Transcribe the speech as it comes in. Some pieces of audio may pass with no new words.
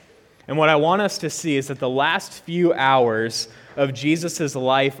And what I want us to see is that the last few hours of Jesus'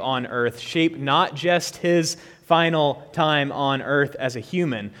 life on earth shape not just his final time on earth as a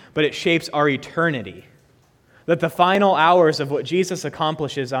human, but it shapes our eternity. That the final hours of what Jesus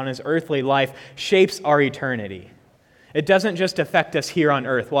accomplishes on his earthly life shapes our eternity. It doesn't just affect us here on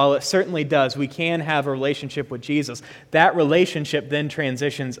earth. While it certainly does, we can have a relationship with Jesus. That relationship then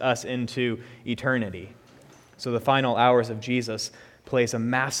transitions us into eternity. So the final hours of Jesus plays a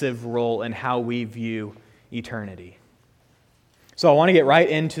massive role in how we view eternity. So I want to get right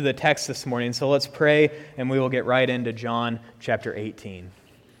into the text this morning. So let's pray, and we will get right into John chapter 18.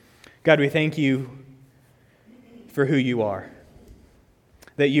 God, we thank you for who you are.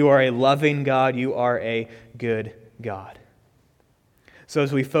 That you are a loving God, you are a good God. So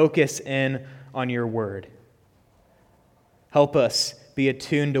as we focus in on your word, help us be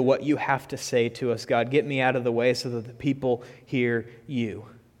attuned to what you have to say to us, God. Get me out of the way so that the people hear you.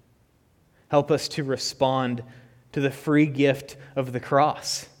 Help us to respond to the free gift of the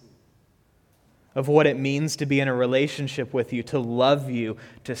cross, of what it means to be in a relationship with you, to love you,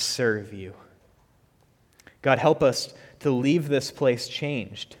 to serve you. God, help us to leave this place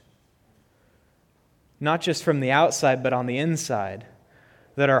changed, not just from the outside, but on the inside,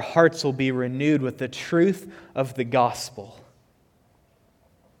 that our hearts will be renewed with the truth of the gospel.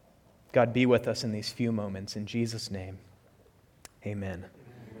 God, be with us in these few moments. In Jesus' name, amen.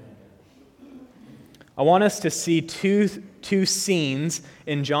 I want us to see two scenes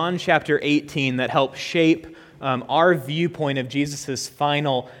in John chapter 18 that help shape our viewpoint of Jesus'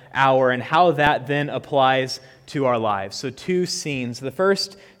 final hour and how that then applies to our lives. So two scenes. The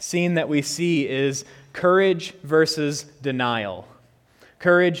first scene that we see is courage versus denial.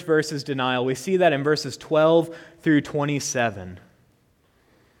 Courage versus denial. We see that in verses 12 through 27.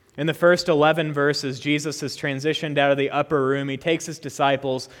 In the first 11 verses, Jesus has transitioned out of the upper room. He takes his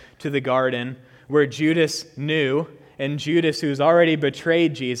disciples to the garden where Judas knew, and Judas, who's already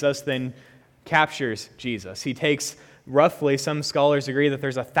betrayed Jesus, then captures Jesus. He takes roughly, some scholars agree that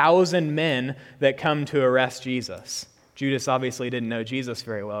there's 1,000 men that come to arrest Jesus. Judas obviously didn't know Jesus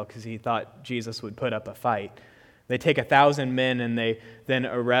very well because he thought Jesus would put up a fight. They take 1,000 men and they then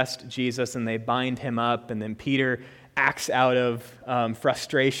arrest Jesus and they bind him up, and then Peter acts out of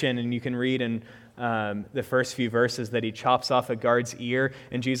frustration, and you can read in the first few verses that he chops off a guard's ear,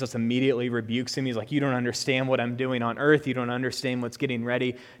 and Jesus immediately rebukes him. He's like, you don't understand what I'm doing on earth. You don't understand what's getting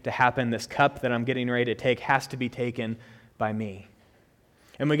ready to happen. This cup that I'm getting ready to take has to be taken by me.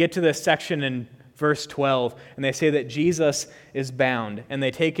 And we get to this section in verse 12, and they say that Jesus is bound, and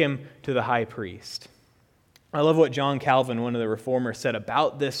they take him to the high priest. I love what John Calvin, one of the reformers, said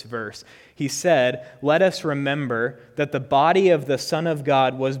about this verse. He said, let us remember that the body of the Son of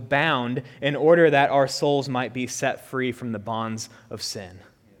God was bound in order that our souls might be set free from the bonds of sin.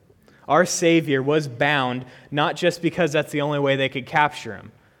 Our Savior was bound not just because that's the only way they could capture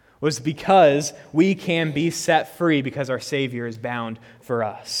him. It was because we can be set free because our Savior is bound for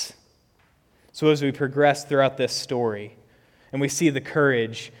us. So as we progress throughout this story, and we see the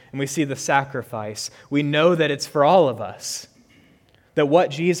courage, and we see the sacrifice, we know that it's for all of us. That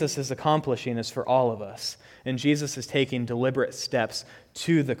what Jesus is accomplishing is for all of us. And Jesus is taking deliberate steps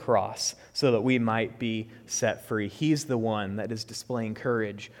to the cross so that we might be set free. He's the one that is displaying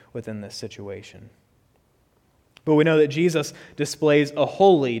courage within this situation. But we know that Jesus displays a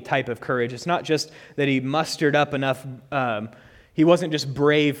holy type of courage. It's not just that he mustered up enough, he wasn't just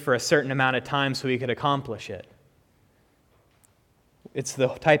brave for a certain amount of time so he could accomplish it. It's the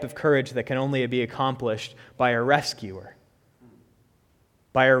type of courage that can only be accomplished by a rescuer,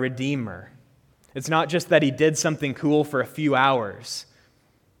 by a redeemer. It's not just that he did something cool for a few hours,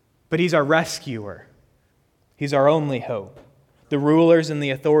 but he's our rescuer. He's our only hope. The rulers and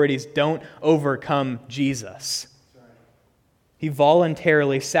the authorities don't overcome Jesus. He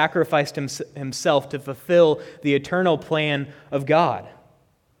voluntarily sacrificed himself to fulfill the eternal plan of God.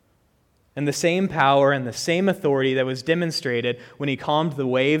 And the same power and the same authority that was demonstrated when he calmed the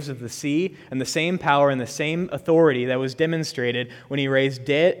waves of the sea, and the same power and the same authority that was demonstrated when he raised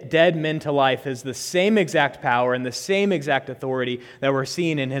dead men to life is the same exact power and the same exact authority that we're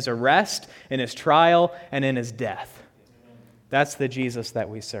seeing in his arrest, in his trial, and in his death. That's the Jesus that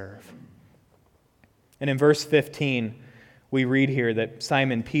we serve. And in verse 15, we read here that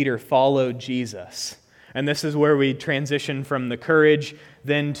Simon Peter followed Jesus. And this is where we transition from the courage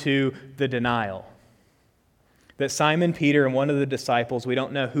then to the denial. That Simon Peter and one of the disciples, we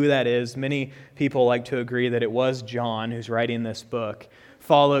don't know who that is. Many people like to agree that it was John who's writing this book,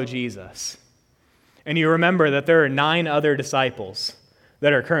 follow Jesus. And you remember that there are 9 other disciples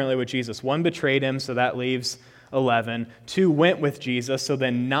that are currently with Jesus. One betrayed him, so that leaves 11. 2 went with Jesus, so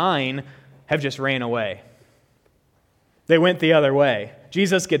then 9 have just ran away. They went the other way.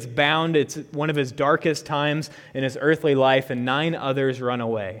 Jesus gets bound. It's one of his darkest times in his earthly life, and 9 others run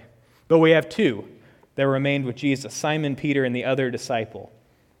away. But we have 2 that remained with Jesus, Simon Peter and the other disciple.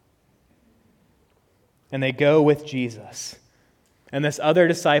 And they go with Jesus. And this other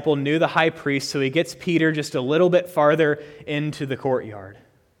disciple knew the high priest, so he gets Peter just a little bit farther into the courtyard.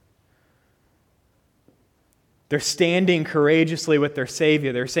 They're standing courageously with their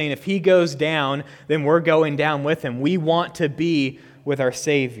Savior. They're saying, if he goes down, then we're going down with him. We want to be with our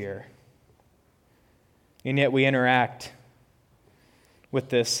Savior. And yet we interact with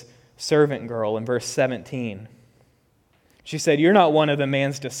this servant girl in verse 17. She said, "You're not one of the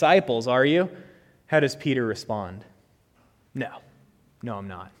man's disciples, are you?" How does Peter respond? No, I'm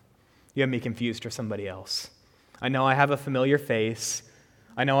not. You have me confused for somebody else. I know I have a familiar face.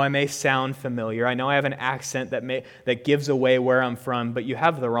 I know I may sound familiar. I know I have an accent that gives away where I'm from, but you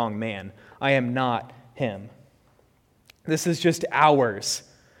have the wrong man. I am not him. This is just hours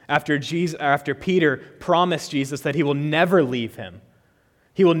after Peter promised Jesus that he will never leave him.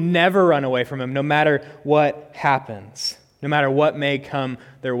 He will never run away from him, no matter what happens, no matter what may come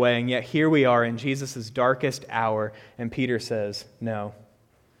their way. And yet here we are in Jesus' darkest hour, and Peter says, "No,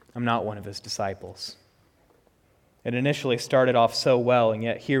 I'm not one of his disciples." It initially started off so well, and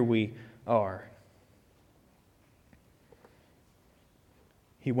yet here we are.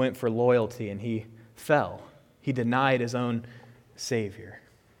 He went for loyalty, and he fell. He denied his own Savior.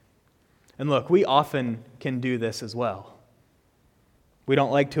 And look, we often can do this as well. We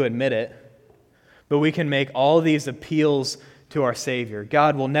don't like to admit it, but we can make all these appeals to our Savior.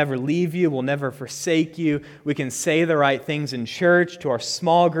 God will never leave you, will never forsake you. We can say the right things in church, to our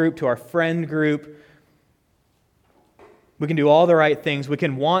small group, to our friend group. We can do all the right things. We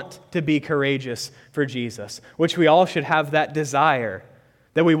can want to be courageous for Jesus, which we all should have that desire,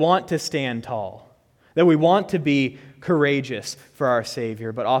 that we want to stand tall, that we want to be courageous for our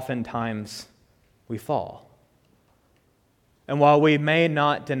Savior, but oftentimes we fall. And while we may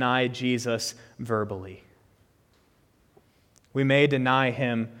not deny Jesus verbally, we may deny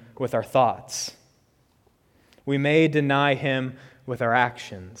him with our thoughts. We may deny him with our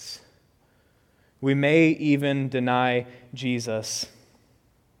actions. We may even deny Jesus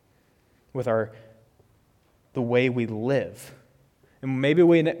with the way we live. And maybe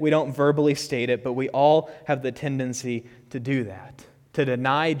we don't verbally state it, but we all have the tendency to do that, to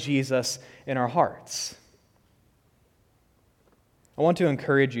deny Jesus in our hearts. I want to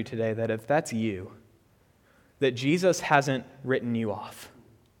encourage you today that if that's you, that Jesus hasn't written you off.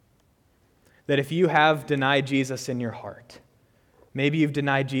 That if you have denied Jesus in your heart, maybe you've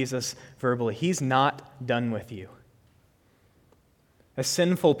denied Jesus verbally, he's not done with you. As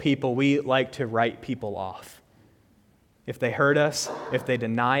sinful people, we like to write people off. If they hurt us, if they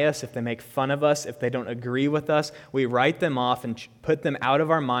deny us, if they make fun of us, if they don't agree with us, we write them off and put them out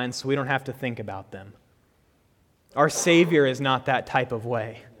of our minds so we don't have to think about them. Our Savior is not that type of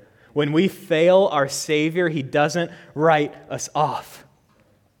way. When we fail our Savior, he doesn't write us off.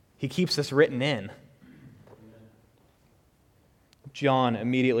 He keeps us written in. John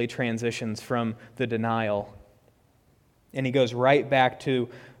immediately transitions from the denial, and he goes right back to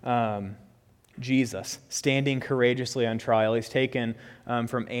Jesus standing courageously on trial. He's taken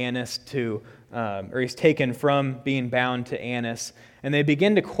from Annas he's taken from being bound to Annas, and they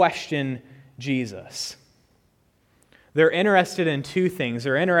begin to question Jesus. They're interested in 2 things.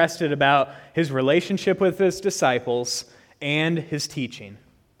 They're interested about his relationship with his disciples and his teaching.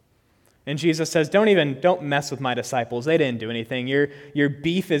 And Jesus says, don't mess with my disciples. They didn't do anything. Your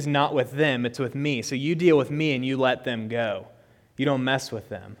beef is not with them, it's with me. So you deal with me and you let them go. You don't mess with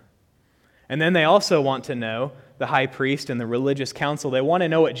them. And then they also want to know, the high priest and the religious council, they want to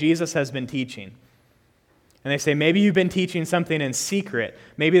know what Jesus has been teaching. And they say, maybe you've been teaching something in secret.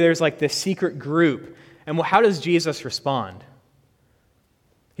 Maybe there's like this secret group. And how does Jesus respond?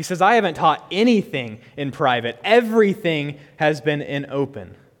 He says, I haven't taught anything in private. Everything has been in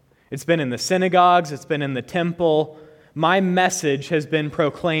open. It's been in the synagogues. It's been in the temple. My message has been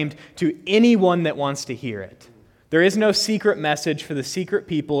proclaimed to anyone that wants to hear it. There is no secret message for the secret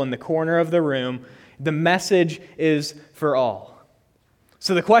people in the corner of the room. The message is for all.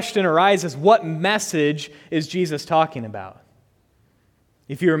 So the question arises, what message is Jesus talking about?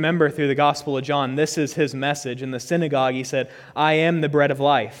 If you remember through the Gospel of John, this is his message. In the synagogue, he said, I am the bread of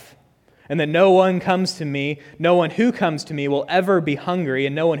life, and that no one who comes to me will ever be hungry,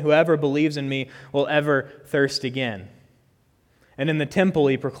 and no one who ever believes in me will ever thirst again. And in the temple,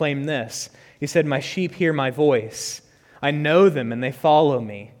 he proclaimed this. He said, my sheep hear my voice. I know them, and they follow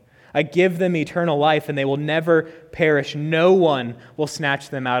me. I give them eternal life, and they will never perish. No one will snatch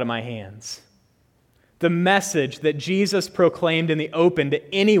them out of my hands. The message that Jesus proclaimed in the open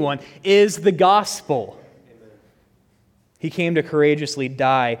to anyone is the gospel. Amen. He came to courageously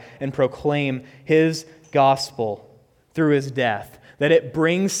die and proclaim his gospel through his death, that it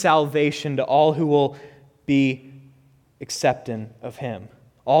brings salvation to all who will be accepting of him.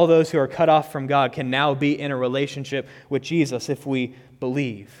 All those who are cut off from God can now be in a relationship with Jesus if we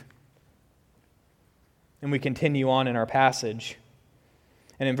believe. And we continue on in our passage.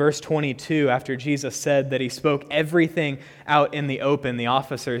 And in verse 22, after Jesus said that he spoke everything out in the open, the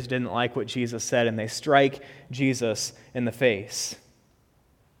officers didn't like what Jesus said, and they strike Jesus in the face.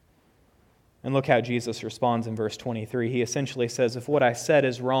 And look how Jesus responds in verse 23. He essentially says, if what I said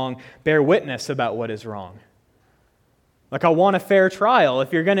is wrong, bear witness about what is wrong. Like, I want a fair trial.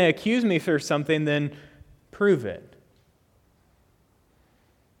 If you're going to accuse me for something, then prove it.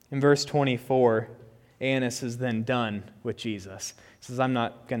 In verse 24, Annas is then done with Jesus. He says, I'm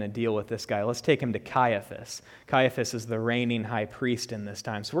not going to deal with this guy. Let's take him to Caiaphas. Caiaphas is the reigning high priest in this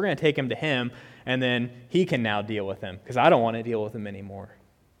time. So we're going to take him to him, and then he can now deal with him, because I don't want to deal with him anymore.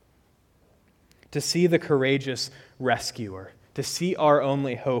 To see the courageous rescuer, to see our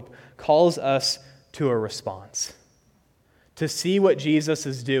only hope, calls us to a response. To see what Jesus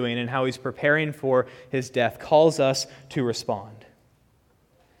is doing and how he's preparing for his death calls us to respond.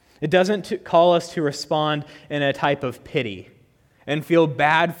 It doesn't call us to respond in a type of pity and feel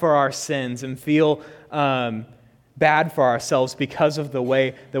bad for our sins and feel bad for ourselves because of the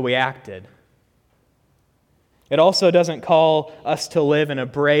way that we acted. It also doesn't call us to live in a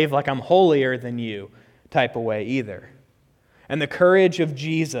brave, like I'm holier than you type of way either. And the courage of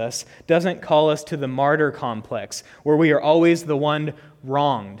Jesus doesn't call us to the martyr complex where we are always the one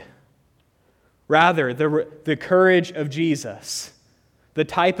wronged. Rather, the courage of Jesus, the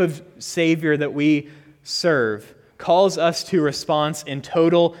type of Savior that we serve, calls us to response in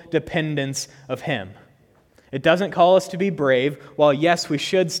total dependence of him. It doesn't call us to be brave. While yes, we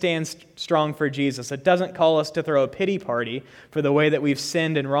should stand strong for Jesus, it doesn't call us to throw a pity party for the way that we've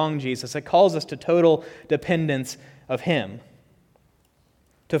sinned and wronged Jesus. It calls us to total dependence of him.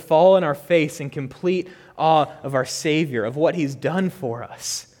 To fall on our face in complete awe of our Savior, of what he's done for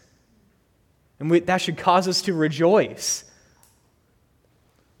us. And that should cause us to rejoice.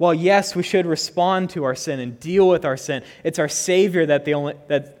 While yes, we should respond to our sin and deal with our sin, it's our Savior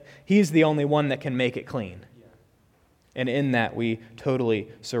that he's the only one that can make it clean. And in that, we totally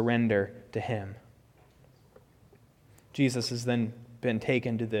surrender to him. Jesus has then been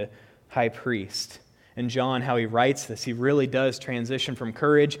taken to the high priest. And John, how he writes this, he really does transition from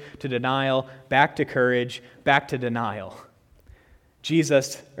courage to denial, back to courage, back to denial.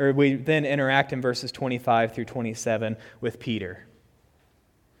 We then interact in verses 25 through 27 with Peter.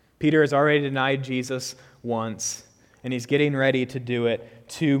 Peter has already denied Jesus once, and he's getting ready to do it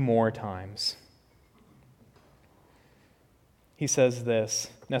 2 more times. He says this,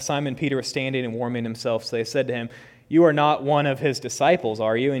 now Simon Peter was standing and warming himself, so they said to him, you are not one of his disciples,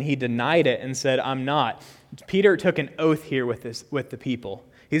 are you? And he denied it and said, I'm not. Peter took an oath here with the people.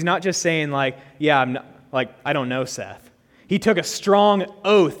 He's not just saying I'm not, I don't know Seth. He took a strong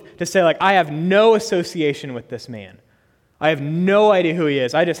oath to say I have no association with this man. I have no idea who he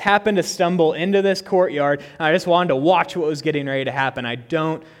is. I just happened to stumble into this courtyard, and I just wanted to watch what was getting ready to happen. I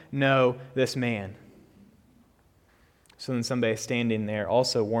don't know this man. So then somebody standing there,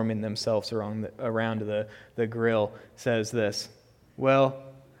 also warming themselves around the grill, says this, well,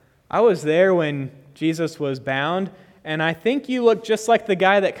 I was there when Jesus was bound, and I think you look just like the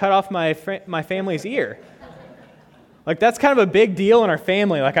guy that cut off my family's ear. That's kind of a big deal in our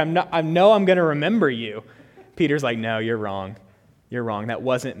family. I know I'm going to remember you. Peter's like, no, you're wrong. You're wrong. That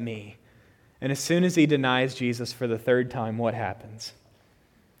wasn't me. And as soon as he denies Jesus for the 3rd time, what happens?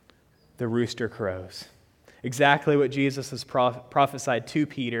 The rooster crows. Exactly what Jesus has prophesied to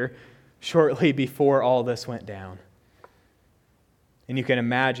Peter shortly before all this went down. And you can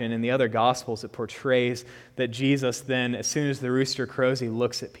imagine in the other Gospels it portrays that Jesus then, as soon as the rooster crows, he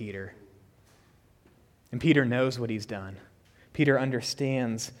looks at Peter. And Peter knows what he's done. Peter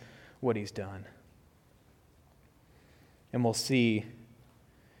understands what he's done. And we'll see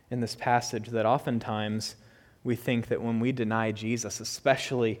in this passage that oftentimes we think that when we deny Jesus,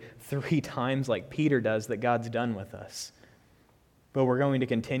 especially 3 times like Peter does, that God's done with us. But we're going to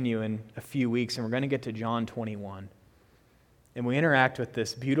continue in a few weeks, and we're going to get to John 21. And we interact with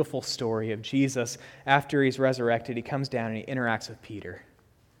this beautiful story of Jesus. After he's resurrected, he comes down and he interacts with Peter.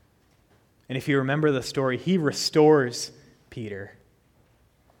 And if you remember the story, he restores Peter.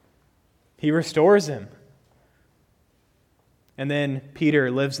 He restores him. And then Peter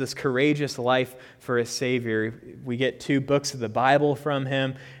lives this courageous life for his Savior. We get 2 books of the Bible from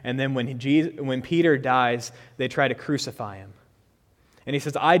him, and then when Peter dies, they try to crucify him. And he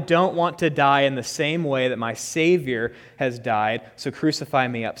says, I don't want to die in the same way that my Savior has died, so crucify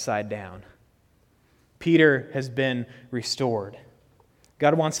me upside down. Peter has been restored.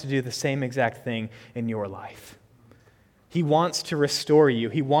 God wants to do the same exact thing in your life. He wants to restore you.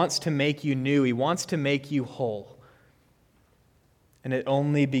 He wants to make you new. He wants to make you whole. And it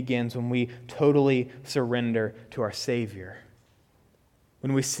only begins when we totally surrender to our Savior.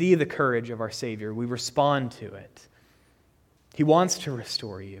 When we see the courage of our Savior, we respond to it. He wants to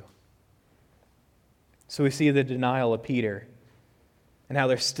restore you. So we see the denial of Peter and how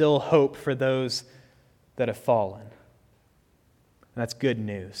there's still hope for those that have fallen. And that's good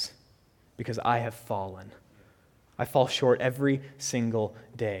news, because I have fallen. I fall short every single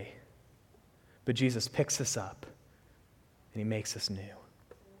day. But Jesus picks us up and he makes us new.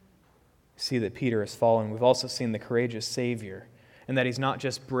 See that Peter has fallen. We've also seen the courageous Savior, and that he's not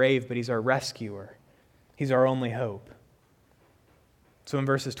just brave, but he's our rescuer. He's our only hope. So in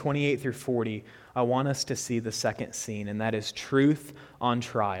verses 28 through 40, I want us to see the second scene, and that is truth on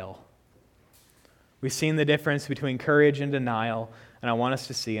trial. We've seen the difference between courage and denial, and I want us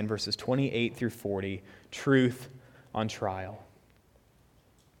to see in verses 28 through 40, truth on trial.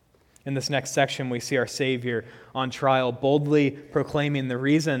 In this next section, we see our Savior on trial, boldly proclaiming the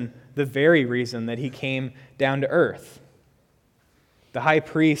very reason that he came down to earth. The high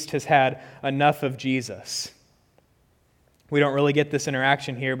priest has had enough of Jesus. We don't really get this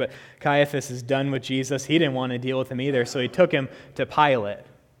interaction here, but Caiaphas is done with Jesus. He didn't want to deal with him either, so he took him to Pilate.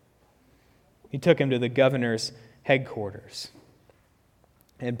 He took him to the governor's headquarters.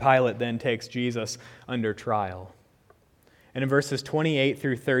 And Pilate then takes Jesus under trial. And in verses 28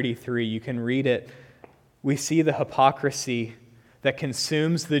 through 33, you can read it, we see the hypocrisy that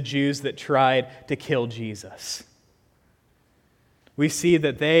consumes the Jews that tried to kill Jesus. We see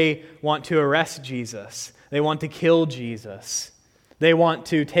that they want to arrest Jesus. They want to kill Jesus. They want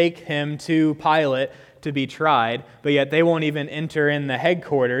to take him to Pilate to be tried, but yet they won't even enter in the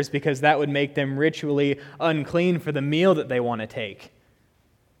headquarters because that would make them ritually unclean for the meal that they want to take.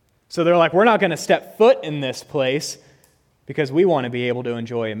 So they're like, we're not going to step foot in this place because we want to be able to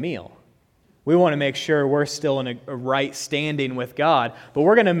enjoy a meal. We want to make sure we're still in a right standing with God, but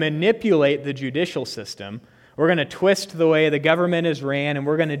we're going to manipulate the judicial system. We're going to twist the way the government is ran, and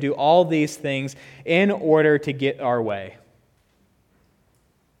we're going to do all these things in order to get our way.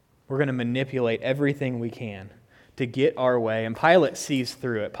 We're going to manipulate everything we can to get our way, and Pilate sees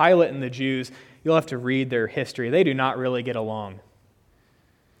through it. Pilate and the Jews, you'll have to read their history. They do not really get along.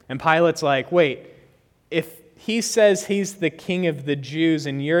 And Pilate's like, wait, if he says he's the king of the Jews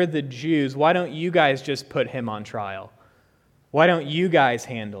and you're the Jews, why don't you guys just put him on trial? Why don't you guys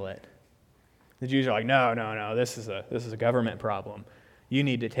handle it? The Jews are like, no, this is a government problem. You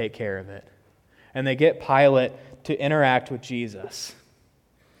need to take care of it. And they get Pilate to interact with Jesus.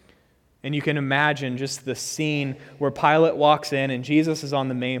 And you can imagine just the scene where Pilate walks in and Jesus is on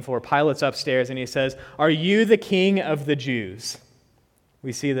the main floor. Pilate's upstairs and he says, "Are you the king of the Jews?"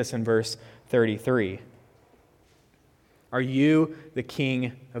 We see this in verse 33. Are you the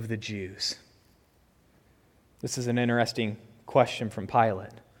king of the Jews? This is an interesting question from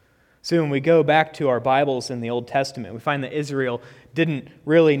Pilate. So when we go back to our Bibles in the Old Testament, we find that Israel didn't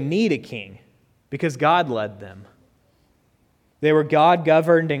really need a king because God led them. They were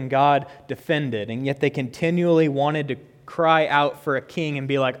God-governed and God-defended, and yet they continually wanted to cry out for a king and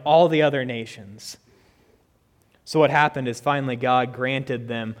be like all the other nations. So what happened is finally God granted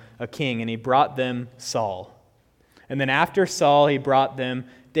them a king, and he brought them Saul. And then after Saul, he brought them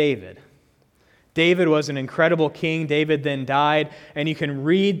David. David was an incredible king. David then died, and you can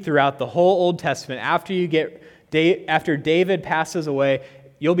read throughout the whole Old Testament. After David passes away,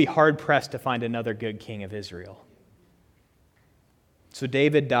 you'll be hard-pressed to find another good king of Israel. So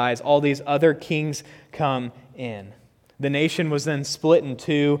David dies. All these other kings come in. The nation was then split in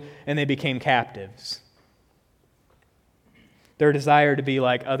two, and they became captives. Their desire to be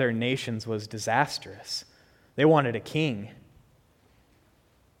like other nations was disastrous. They wanted a king.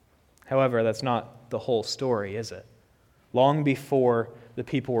 However, that's not the whole story, is it? Long before the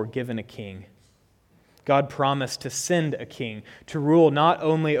people were given a king, God promised to send a king to rule not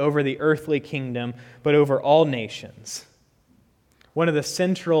only over the earthly kingdom, but over all nations. One of the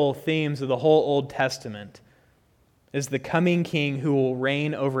central themes of the whole Old Testament is the coming king who will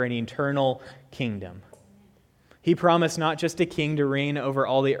reign over an eternal kingdom. He promised not just a king to reign over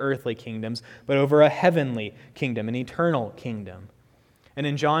all the earthly kingdoms, but over a heavenly kingdom, an eternal kingdom. And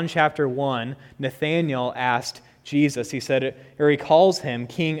in John chapter 1, Nathanael asked, Jesus. He calls him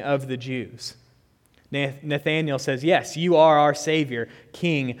King of the Jews. Nathanael says, yes, you are our Savior,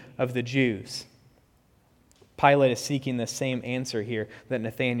 King of the Jews. Pilate is seeking the same answer here that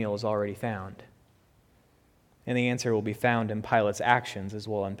Nathanael has already found. And the answer will be found in Pilate's actions as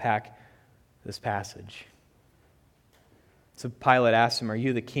we'll unpack this passage. So Pilate asks him, are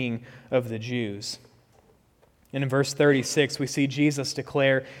you the King of the Jews? And in verse 36, we see Jesus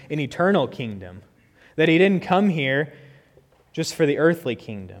declare an eternal kingdom, that he didn't come here just for the earthly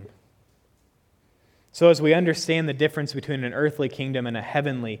kingdom. So as we understand the difference between an earthly kingdom and a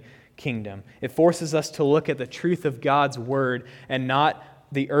heavenly kingdom, it forces us to look at the truth of God's word and not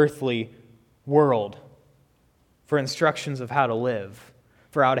the earthly world for instructions of how to live,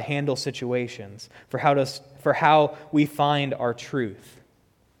 for how to handle situations, for how we find our truth.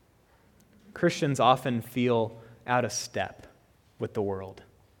 Christians often feel out of step with the world,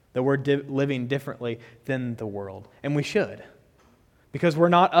 that we're living differently than the world, and we should, because we're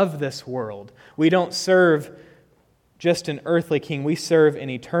not of this world. We don't serve just an earthly king, we serve an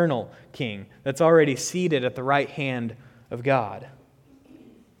eternal king that's already seated at the right hand of God.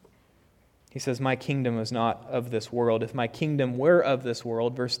 He says, my kingdom is not of this world. If my kingdom were of this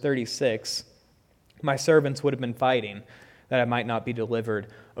world, verse 36, my servants would have been fighting that I might not be delivered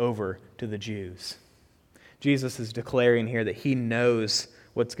over to the Jews. Jesus is declaring here that he knows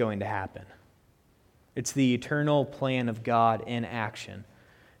what's going to happen. It's the eternal plan of God in action. And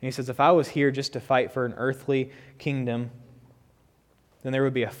he says, if I was here just to fight for an earthly kingdom, then there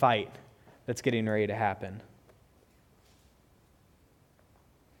would be a fight that's getting ready to happen.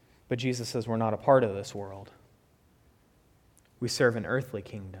 But Jesus says we're not a part of this world. We serve an earthly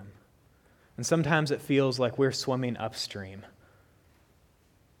kingdom. And sometimes it feels like we're swimming upstream,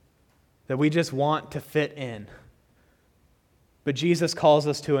 that we just want to fit in. But Jesus calls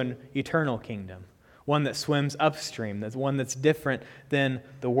us to an eternal kingdom, one that swims upstream, that's one that's different than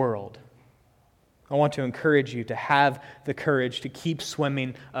the world. I want to encourage you to have the courage to keep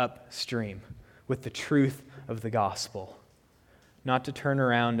swimming upstream with the truth of the gospel, not to turn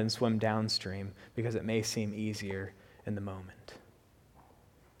around and swim downstream because it may seem easier in the moment.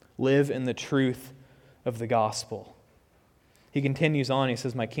 Live in the truth of the gospel. He continues on, he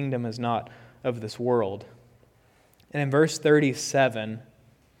says, my kingdom is not of this world. And in verse 37,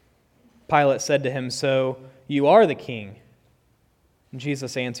 Pilate said to him, so you are the king. And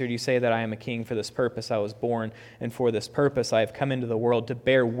Jesus answered, you say that I am a king. For this purpose I was born, and for this purpose I have come into the world, to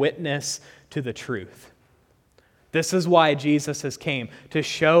bear witness to the truth. This is why Jesus has came, to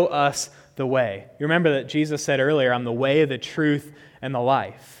show us the way. You remember that Jesus said earlier, I'm the way, the truth, and the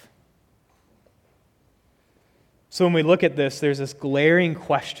life. So when we look at this, there's this glaring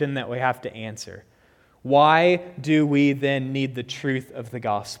question that we have to answer. Why do we then need the truth of the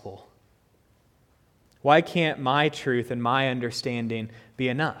gospel? Why can't my truth and my understanding be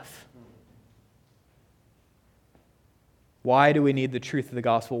enough? Why do we need the truth of the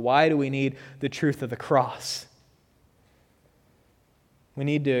gospel? Why do we need the truth of the cross? We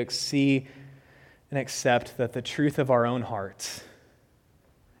need to see and accept that the truth of our own hearts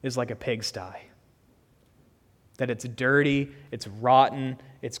is like a pigsty. That it's dirty, it's rotten,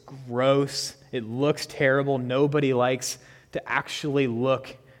 it's gross, it looks terrible. Nobody likes to actually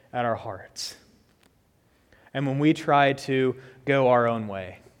look at our hearts. And when we try to go our own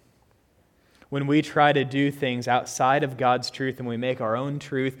way, when we try to do things outside of God's truth and we make our own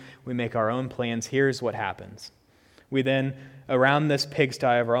truth, we make our own plans, here's what happens. We then, around this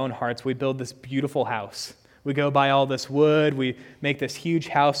pigsty of our own hearts, we build this beautiful house. We go buy all this wood. We make this huge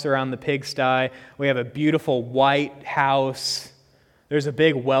house around the pigsty. We have a beautiful white house. There's a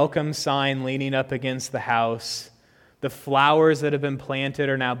big welcome sign leaning up against the house. The flowers that have been planted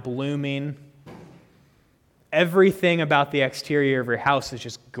are now blooming. Everything about the exterior of your house is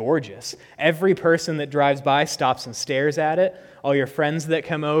just gorgeous. Every person that drives by stops and stares at it. All your friends that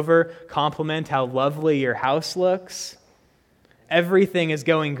come over compliment how lovely your house looks. Everything is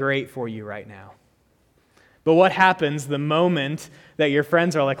going great for you right now. But what happens the moment that your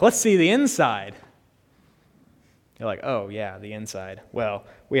friends are like, let's see the inside? You're like, oh yeah, the inside. Well,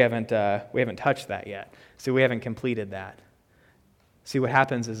 we haven't touched that yet. So we haven't completed that. See, what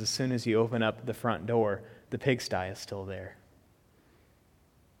happens is as soon as you open up the front door, the pigsty is still there.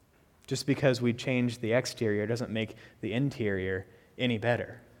 Just because we changed the exterior doesn't make the interior any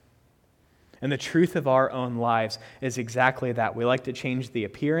better. And the truth of our own lives is exactly that. We like to change the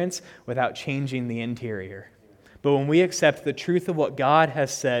appearance without changing the interior. But when we accept the truth of what God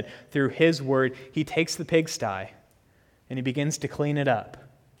has said through His Word, He takes the pigsty and He begins to clean it up.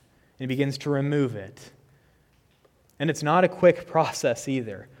 And He begins to remove it. And it's not a quick process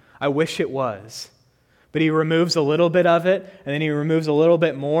either. I wish it was. But he removes a little bit of it, and then he removes a little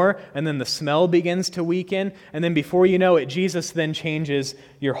bit more, and then the smell begins to weaken, and then before you know it, Jesus then changes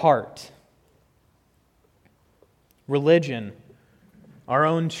your heart. Religion, our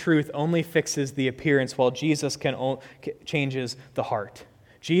own truth, only fixes the appearance, while Jesus changes the heart.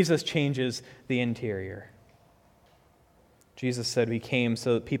 Jesus changes the interior. Jesus said we came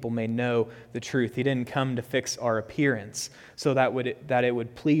so that people may know the truth. He didn't come to fix our appearance so that it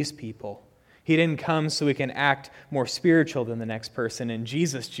would please people. He didn't come so we can act more spiritual than the next person and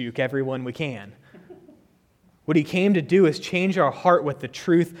Jesus juke everyone we can. What he came to do is change our heart with the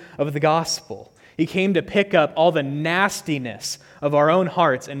truth of the gospel. He came to pick up all the nastiness of our own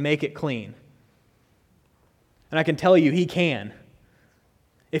hearts and make it clean. And I can tell you, he can.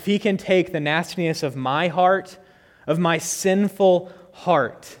 If he can take the nastiness of my heart, of my sinful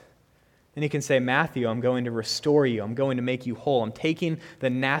heart, and he can say, Matthew, I'm going to restore you. I'm going to make you whole. I'm taking the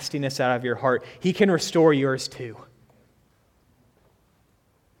nastiness out of your heart. He can restore yours too.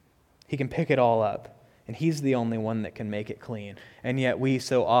 He can pick it all up, and he's the only one that can make it clean. And yet we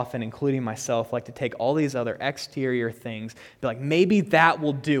so often, including myself, like to take all these other exterior things, be like, maybe that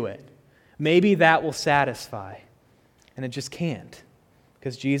will do it. Maybe that will satisfy. And it just can't,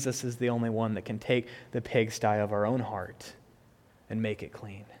 because Jesus is the only one that can take the pigsty of our own heart and make it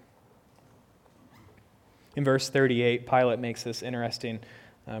clean. In verse 38, Pilate makes this interesting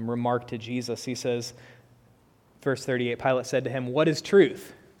remark to Jesus. He says, verse 38, Pilate said to him, "What is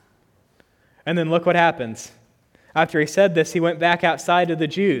truth?" And then look what happens. After he said this, he went back outside to the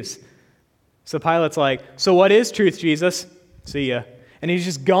Jews. So Pilate's like, "So what is truth, Jesus? See ya." And he's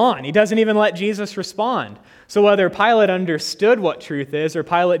just gone. He doesn't even let Jesus respond. So whether Pilate understood what truth is or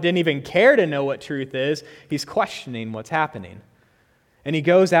Pilate didn't even care to know what truth is, he's questioning what's happening. And he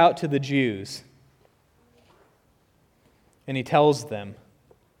goes out to the Jews. And he tells them,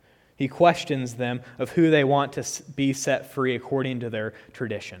 he questions them of who they want to be set free according to their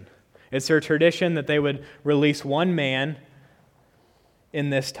tradition. It's their tradition that they would release one man in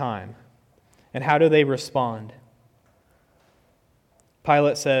this time. And how do they respond?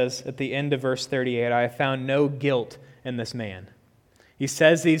 Pilate says at the end of verse 38, "I have found no guilt in this man." He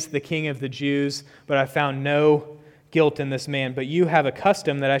says he's the king of the Jews, but I found no guilt in this man. But you have a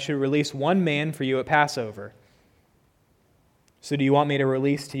custom that I should release one man for you at Passover. So do you want me to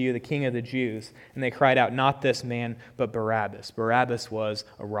release to you the king of the Jews? And they cried out, "Not this man, but Barabbas." Barabbas was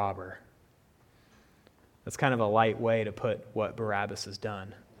a robber. That's kind of a light way to put what Barabbas has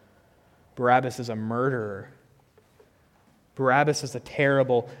done. Barabbas is a murderer. Barabbas is a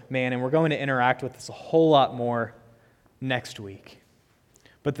terrible man, and we're going to interact with this a whole lot more next week.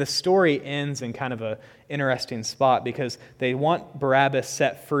 But the story ends in kind of an interesting spot because they want Barabbas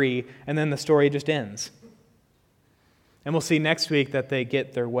set free, and then the story just ends. And we'll see next week that they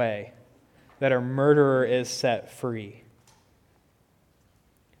get their way, that our murderer is set free.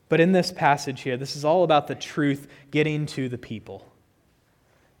 But in this passage here, this is all about the truth getting to the people,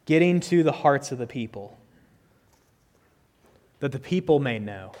 getting to the hearts of the people, that the people may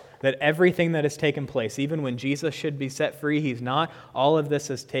know that everything that has taken place, even when Jesus should be set free, he's not. All of this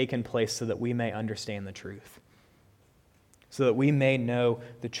has taken place so that we may understand the truth, so that we may know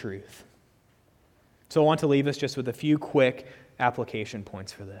the truth. So I want to leave us just with a few quick application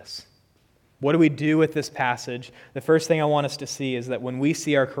points for this. What do we do with this passage? The first thing I want us to see is that when we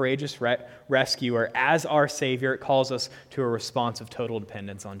see our courageous rescuer as our Savior, it calls us to a response of total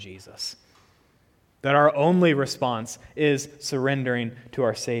dependence on Jesus. That our only response is surrendering to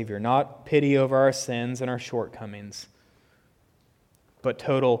our Savior, not pity over our sins and our shortcomings, but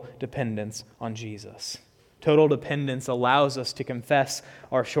total dependence on Jesus. Total dependence allows us to confess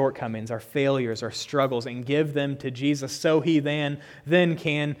our shortcomings, our failures, our struggles, and give them to Jesus so he then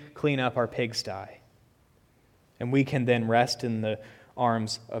can clean up our pigsty. And we can then rest in the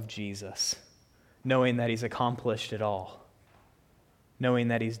arms of Jesus, knowing that he's accomplished it all, knowing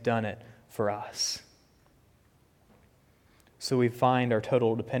that he's done it for us. So we find our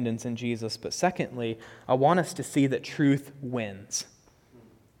total dependence in Jesus. But secondly, I want us to see that truth wins.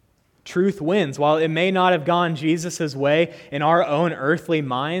 Truth wins. While it may not have gone Jesus' way in our own earthly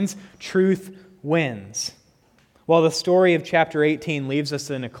minds, truth wins. While the story of chapter 18 leaves us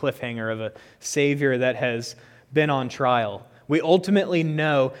in a cliffhanger of a Savior that has been on trial, we ultimately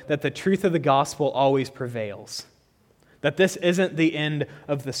know that the truth of the gospel always prevails. That this isn't the end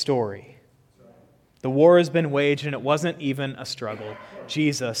of the story. The war has been waged and it wasn't even a struggle.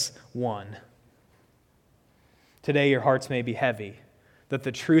 Jesus won. Today your hearts may be heavy, that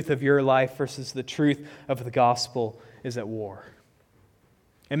the truth of your life versus the truth of the gospel is at war.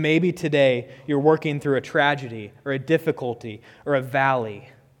 And maybe today you're working through a tragedy or a difficulty or a valley.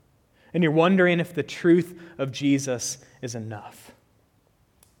 and you're wondering if the truth of Jesus is enough,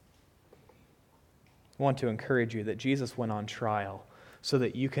 I want to encourage you that Jesus went on trial so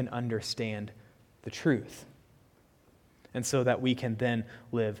that you can understand the truth, and so that we can then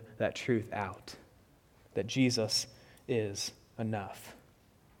live that truth out, that Jesus is enough.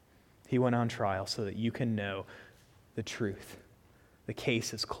 He went on trial so that you can know the truth. The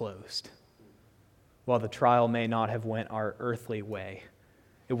case is closed. While the trial may not have went our earthly way,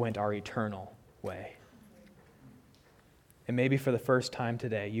 it went our eternal way. And maybe for the first time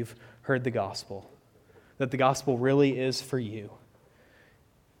today, you've heard the gospel, that the gospel really is for you.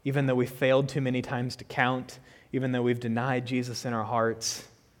 Even though we've failed too many times to count, even though we've denied Jesus in our hearts,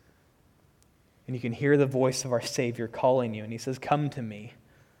 and you can hear the voice of our Savior calling you, and he says, "Come to me.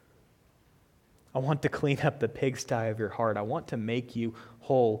 I want to clean up the pigsty of your heart. I want to make you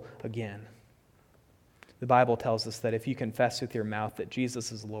whole again." The Bible tells us that if you confess with your mouth that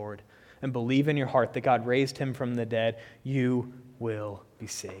Jesus is Lord and believe in your heart that God raised him from the dead, you will be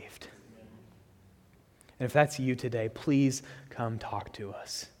saved. And if that's you today, please come talk to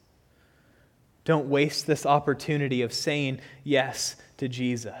us. Don't waste this opportunity of saying yes to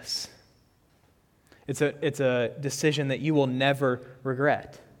Jesus. It's a decision that you will never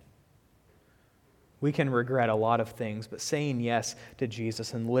regret. We can regret a lot of things, but saying yes to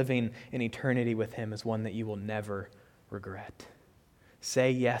Jesus and living in eternity with him is one that you will never regret. Say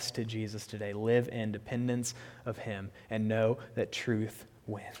yes to Jesus today. Live in dependence of him and know that truth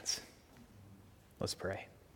wins. Let's pray.